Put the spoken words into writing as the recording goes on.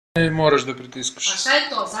moraš da pritiskaš. A šta je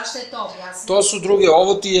to? Zašto je to objasniti? To su druge,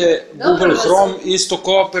 ovo ti je Google Chrome, isto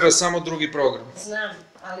ko Opera, samo drugi program. Znam,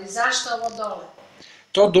 ali zašto ovo dole?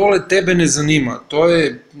 To dole tebe ne zanima,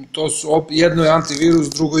 jedno je antivirus,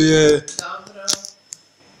 drugo je... Dobro.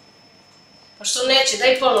 Pa što neće,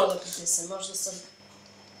 daj ponovno da pritisnem,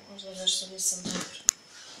 možda nešto nisam dobro.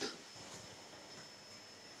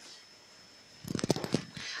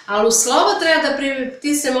 Ali u slovo treba da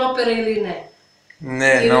pritisnem Opera ili ne?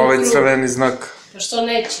 Ne, na ovaj crveni znak. Pa što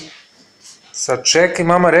neće? Sad čekaj,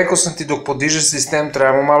 mama, rekao sam ti dok podižeš sistem,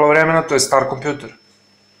 trebamo malo vremena, to je star kompjuter.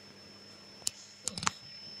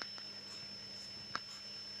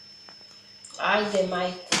 Ajde,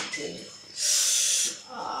 majko ti.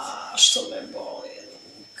 Što me boli,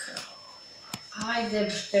 ruka.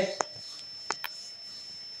 Ajde, bre.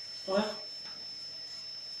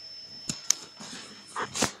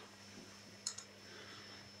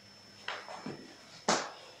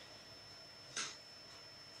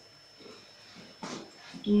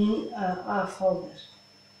 Folder.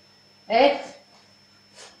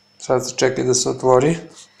 Sad se čekaj da se otvori.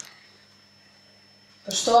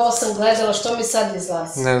 Pa što ovo sam gledala, što mi sad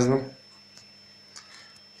izlazi? Ne znam.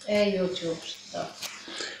 YouTube, da.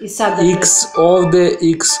 I sad da... X ovde,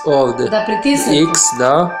 X ovde. Da pritisnem? X,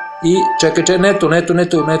 da. I čekaj,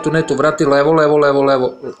 netu, vrati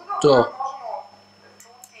levo, to.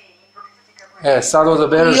 Sad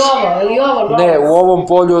odabereš... I ovo, ili ovo? Ne, u ovom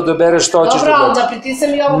polju odabereš što ćeš da gledaš. Dobro, ali da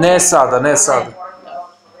pritisnem i ovo? Ne sada, ne sada.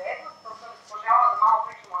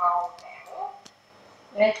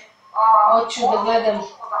 Hoću da gledam.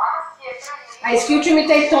 A isključi mi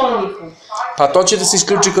taj ton njihov. Pa to će da se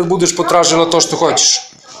isključi kad budeš potražila to što hoćeš.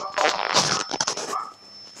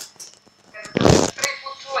 Prvi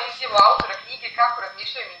put čula izjavu autora knjige Kako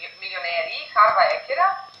razmišljaju milioneri, Harva Ekera,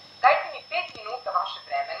 dajte mi 5 minuta vaše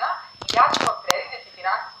vremena i ja ću vam predvideti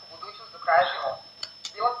finansijsku budućnost do kraja života.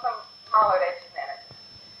 Bila sam malo reći iznenađena.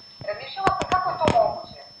 Razmišljala sam kako je to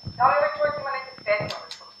moguće. Da li ovaj čovjek ima neke specijalne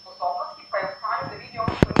sposobnosti pa je u stanju da vidi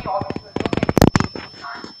ono što mi odnosno da drugi nisu u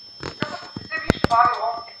stanju. Kako sam se sve više bavila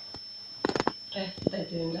ovom tekstu. Da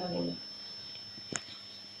vidim da li ima.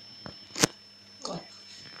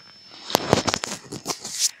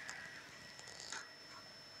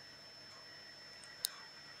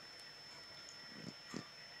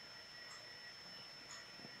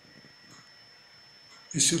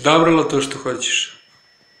 Jesi odabrala to što hoćeš?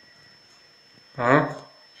 A?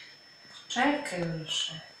 Čekaj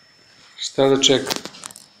više. Šta da čekam?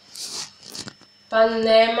 Pa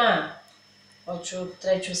nema. Hoću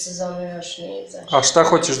treću sezonu, još nije izašla. A šta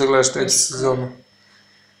hoćeš da gledaš treću sezonu?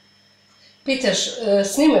 Pitaš,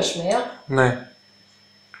 snimaš me, jel? Ne.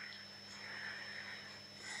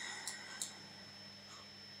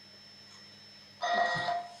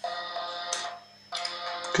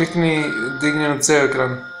 Klikni, digni na ceo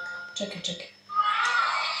ekran. Čekaj.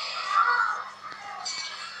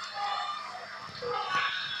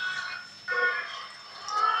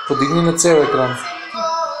 Podigni na ceo ekran.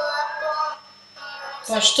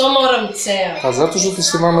 Pa što moram ceo? Pa zato što ti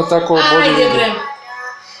se mama tako vodi Ajde video. bre.